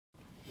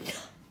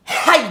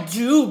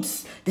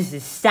dudes? This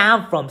is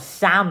Sam from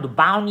Sam the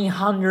Bounty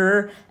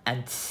Hunter,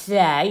 and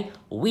today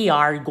we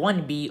are going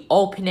to be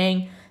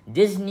opening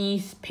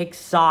Disney's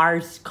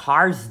Pixar's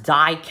Cars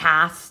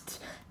Diecast,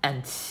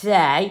 and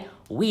today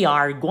we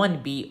are going to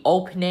be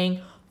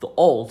opening the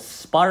old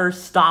Sputter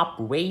Stop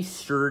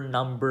Racer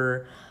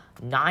number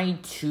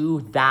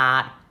 92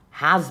 that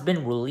has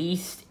been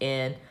released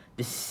in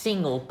the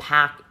single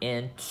pack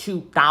in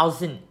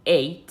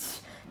 2008.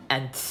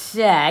 And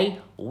today,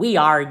 we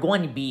are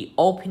going to be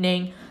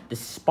opening the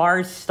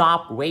Sputter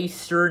Stop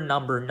Racer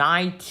number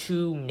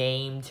 92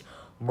 named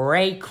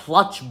Murray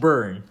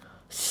Clutchburn.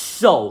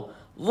 So,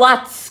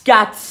 let's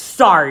get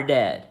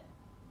started.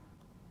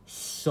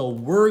 So,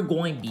 we're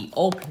going to be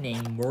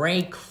opening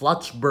Murray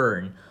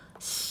Clutchburn.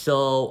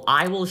 So,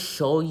 I will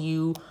show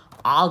you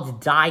all the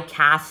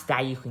die-casts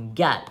that you can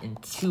get in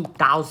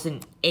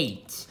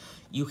 2008.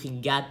 You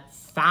can get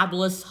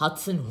Fabulous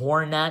Hudson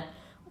Hornet,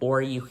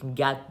 or you can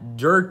get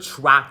Dirt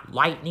Track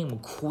Lightning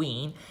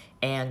McQueen,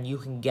 and you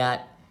can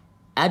get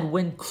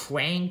Edwin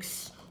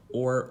Cranks,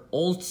 or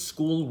Old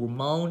School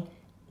Ramon,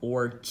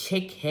 or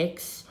Chick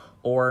Hicks,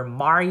 or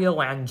Mario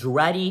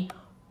Andretti,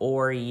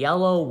 or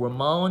Yellow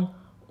Ramon,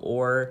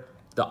 or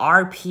the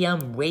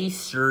RPM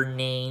racer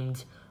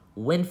named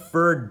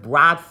Winford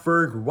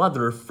Bradford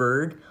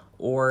Rutherford,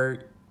 or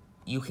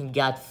you can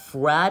get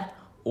Fred,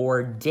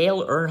 or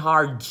Dale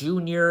Earnhardt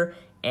Jr.,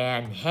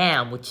 and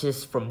Ham, which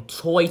is from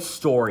Toy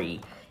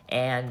Story.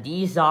 And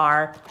these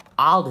are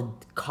all the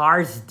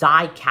Cars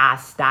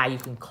die-casts that you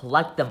can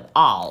collect them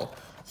all.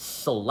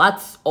 So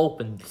let's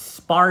open the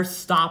Sputter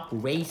Stop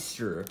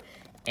Racer.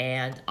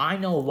 And I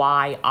know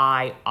why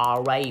I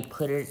already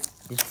put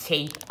the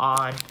tape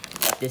on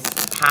this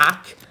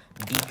pack,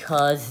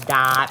 because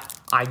that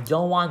I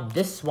don't want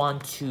this one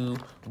to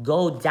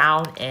go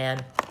down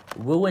and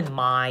ruin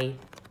my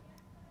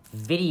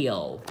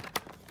video.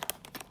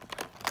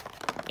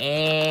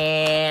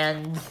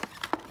 And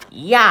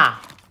yeah,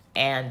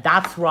 and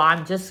that's what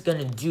I'm just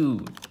gonna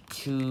do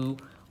to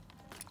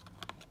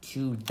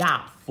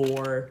that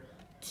for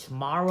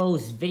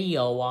tomorrow's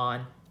video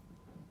on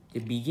the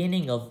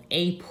beginning of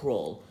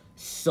April.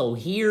 So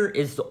here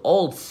is the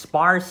old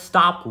Sputter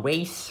Stop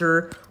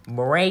Racer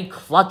Murray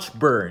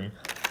Clutchburn.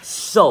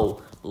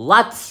 So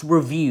let's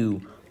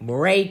review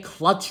Murray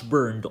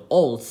Clutchburn, the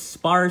old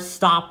Sputter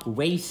Stop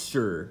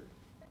Racer.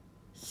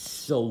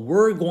 So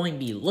we're going to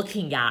be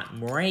looking at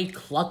Murray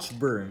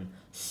Clutchburn.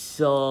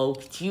 So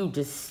you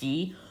just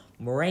see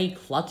Murray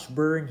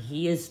Clutchburn,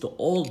 he is the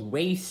old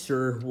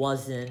racer who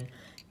was in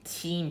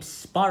Team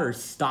Sputter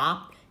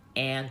Stop,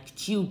 and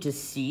you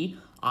just see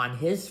on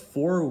his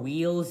four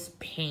wheels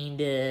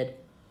painted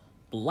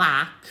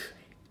black,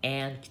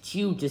 and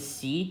you just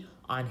see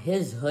on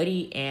his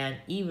hoodie and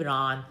even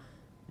on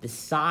the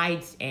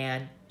sides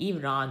and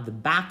even on the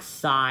back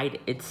side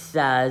it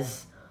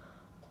says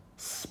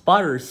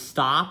Sputter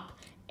Stop.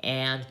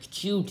 And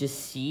you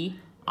just see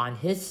on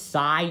his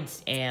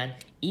sides and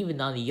even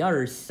on the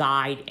other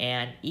side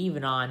and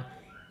even on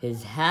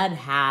his head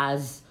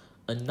has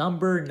a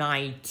number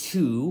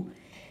 92.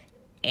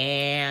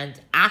 And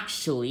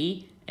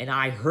actually, and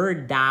I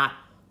heard that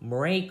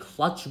Murray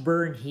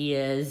Clutchburn, he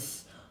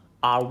is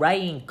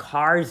already in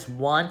Cars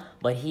 1,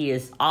 but he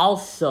is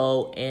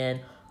also in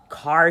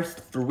Cars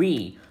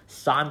 3.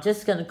 So I'm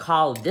just gonna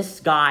call this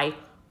guy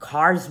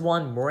Cars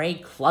 1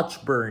 Murray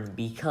Clutchburn,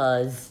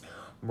 because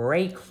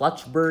Murray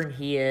Clutchburn,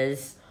 he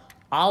is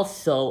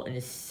also in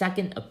his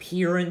second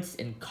appearance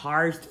in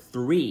Cars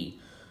 3.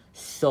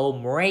 So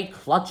Murray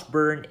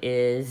Clutchburn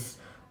is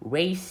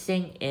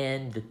racing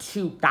in the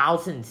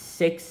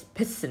 2006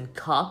 Piston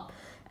Cup,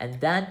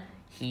 and then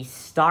he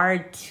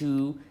started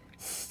to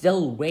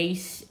still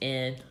race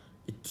in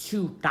the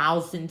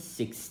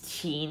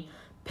 2016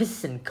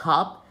 Piston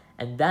Cup,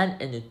 and then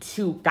in the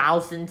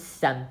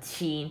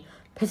 2017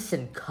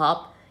 Piston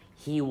Cup,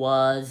 he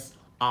was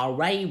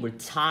already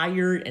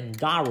retired and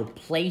got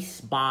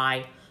replaced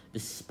by the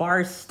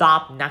Sputter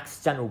Stop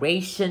Next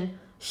Generation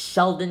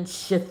Sheldon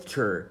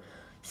Shifter.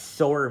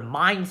 So it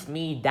reminds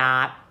me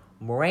that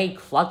Murray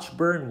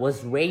Clutchburn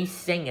was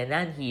racing, and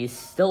then he is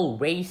still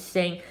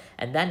racing,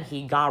 and then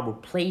he got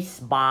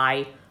replaced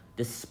by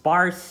the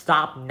Sputter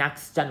Stop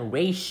Next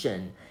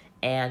Generation.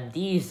 And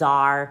these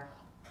are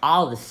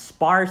all the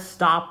Sputter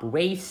Stop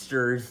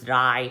racers that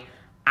I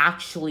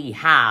actually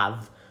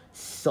have.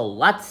 So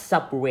let's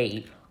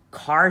separate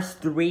Cars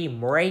 3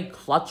 Murray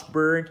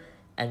Clutchburn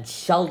and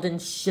Sheldon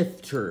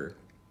Shifter.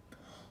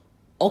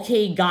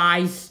 Okay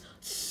guys,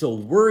 so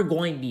we're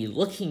going to be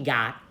looking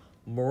at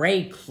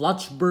Murray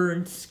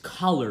Clutchburn's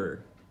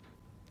color.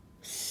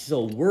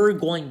 So we're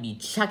going to be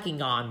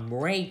checking on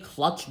Murray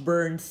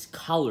Clutchburn's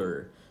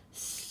color.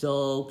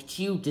 So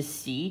you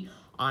just see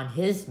on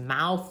his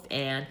mouth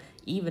and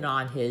even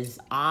on his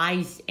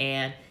eyes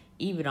and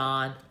even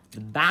on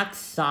the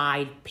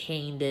backside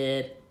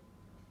painted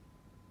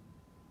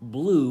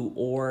blue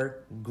or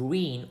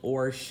green,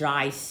 or should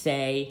I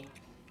say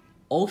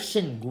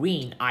ocean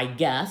green, I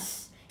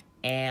guess.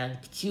 And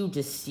you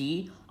just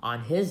see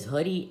on his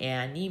hoodie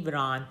and even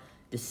on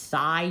the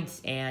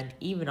sides and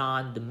even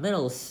on the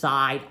middle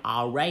side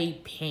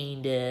already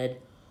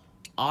painted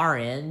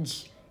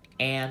orange.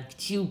 And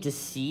you to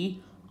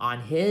see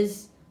on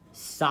his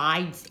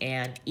sides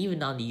and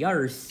even on the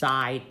other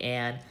side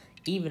and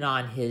even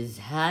on his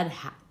head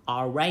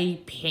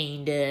already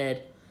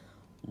painted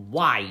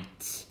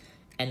white.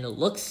 And it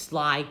looks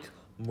like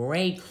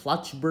Murray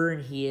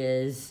Clutchburn, he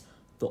is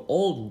the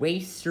old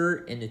racer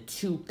in the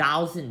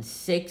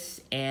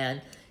 2006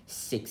 and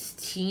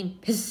 16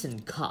 Piston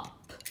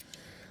Cup.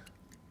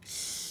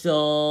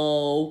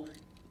 So,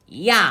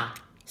 yeah.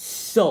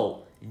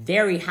 So,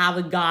 there you have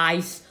it,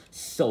 guys.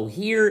 So,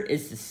 here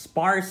is the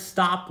Sputter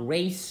Stop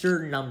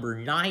Racer number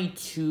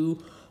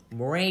 92,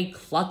 Murray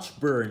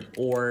Clutchburn,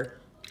 or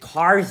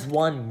Cars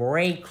 1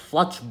 Murray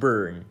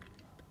Clutchburn.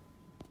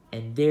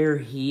 And there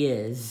he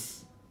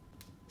is.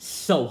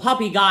 So,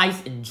 hope you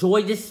guys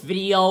enjoyed this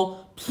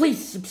video.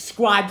 Please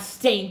subscribe,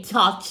 stay in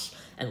touch,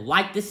 and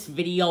like this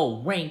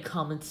video, rank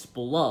comments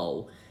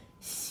below.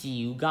 See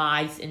you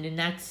guys in the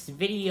next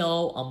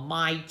video on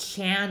my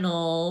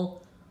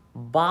channel.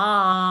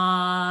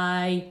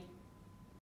 Bye!